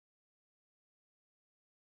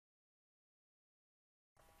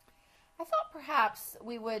I thought perhaps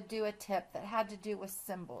we would do a tip that had to do with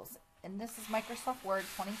symbols. And this is Microsoft Word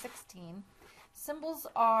 2016. Symbols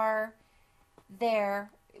are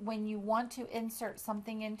there when you want to insert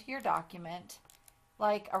something into your document,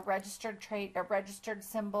 like a registered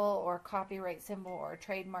symbol or copyright symbol or a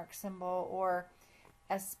trademark symbol or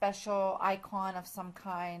a special icon of some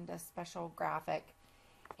kind, a special graphic.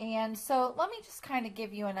 And so let me just kind of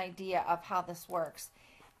give you an idea of how this works.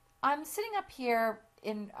 I'm sitting up here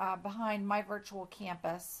in behind my virtual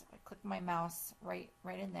campus. I click my mouse right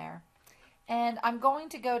in there. And I'm going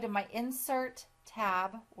to go to my Insert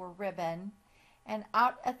tab or ribbon. And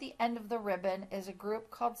out at the end of the ribbon is a group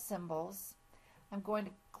called Symbols. I'm going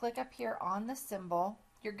to click up here on the symbol.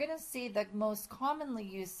 You're going to see the most commonly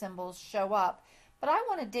used symbols show up, but I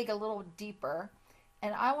want to dig a little deeper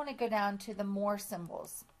and I want to go down to the More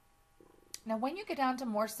Symbols. Now when you go down to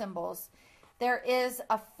More Symbols, there is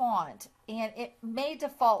a font and it may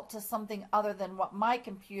default to something other than what my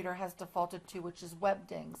computer has defaulted to, which is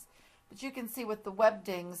Webdings. But you can see with the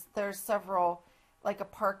Webdings, there's several, like a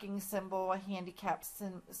parking symbol, a handicap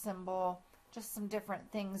symbol, just some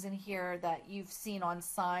different things in here that you've seen on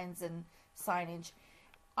signs and signage.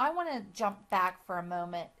 I want to jump back for a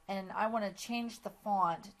moment and I want to change the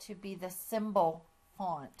font to be the symbol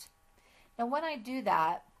font. Now when I do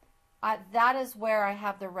that, that is where I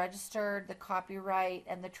have the registered, the copyright,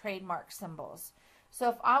 and the trademark symbols. So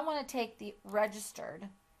if I want to take the registered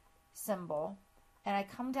symbol and I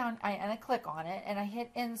come down and I click on it and I hit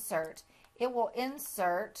insert, it will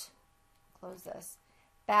insert, close this,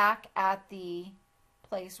 back at the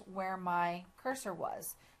place where my cursor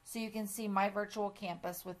was. So you can see my virtual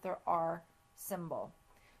campus with the R symbol.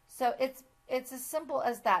 So it's as simple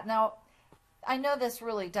as that. Now, I know this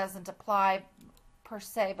really doesn't apply per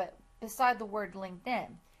se, but beside the word LinkedIn,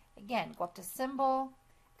 again, go up to symbol,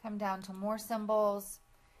 come down to More Symbols,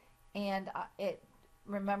 and it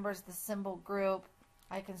remembers the symbol group.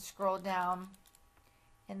 I can scroll down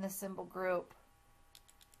in the symbol group.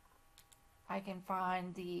 I can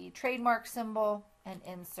find the trademark symbol and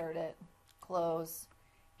insert it, close,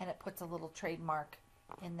 and it puts a little trademark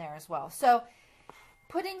in there as well. So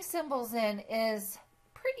putting symbols in is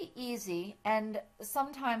pretty easy, and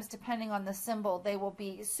sometimes depending on the symbol they will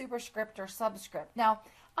be superscript or subscript. Now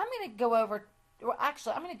I'm going to go over, well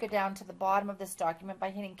actually I'm going to go down to the bottom of this document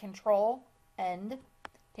by hitting Control End,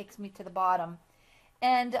 takes me to the bottom,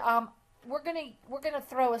 and we're gonna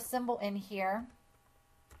throw a symbol in here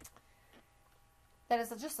that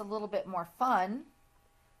is just a little bit more fun.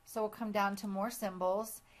 So we'll come down to More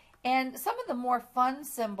Symbols, and some of the more fun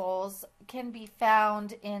symbols can be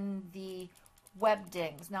found in the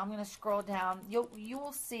Webdings. Now I'm going to scroll down. You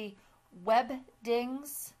will see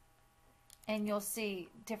Webdings, and you'll see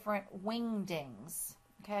different Wingdings.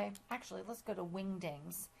 Okay, actually let's go to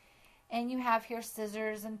Wingdings, and you have here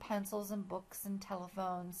scissors and pencils and books and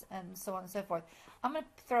telephones and so on and so forth. I'm going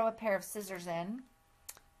to throw a pair of scissors in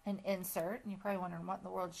and insert, and you're probably wondering what in the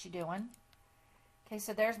world is she doing. Okay,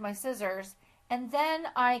 so there's my scissors, and then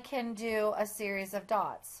I can do a series of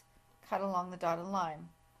dots, cut along the dotted line.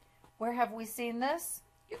 Where have we seen this?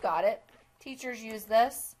 You got it. Teachers use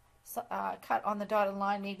this, cut on the dotted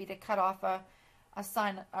line, maybe to cut off a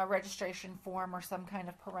registration form or some kind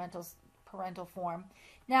of parental form.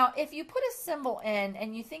 Now, if you put a symbol in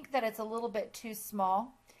and you think that it's a little bit too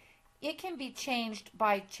small, it can be changed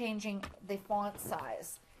by changing the font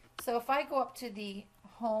size. So if I go up to the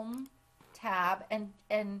Home tab and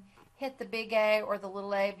hit the big A or the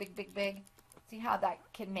little a, big, see how that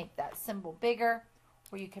can make that symbol bigger,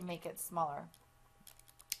 or you can make it smaller.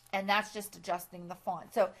 And that's just adjusting the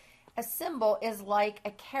font. So a symbol is like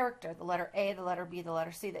a character, the letter A, the letter B, the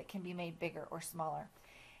letter C, that can be made bigger or smaller.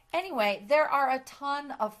 Anyway, there are a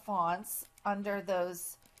ton of fonts under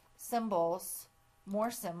those symbols,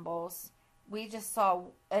 More Symbols. We just saw,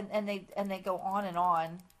 and they go on and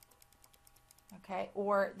on. Okay,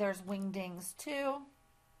 or there's Wingdings 2,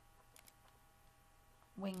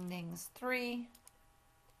 Wingdings 3,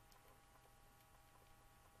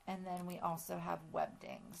 and then we also have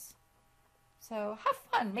Webdings. So have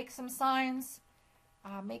fun, make some signs,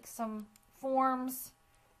 make some forms,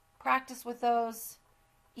 practice with those,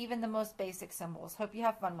 even the most basic symbols. Hope you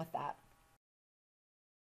have fun with that.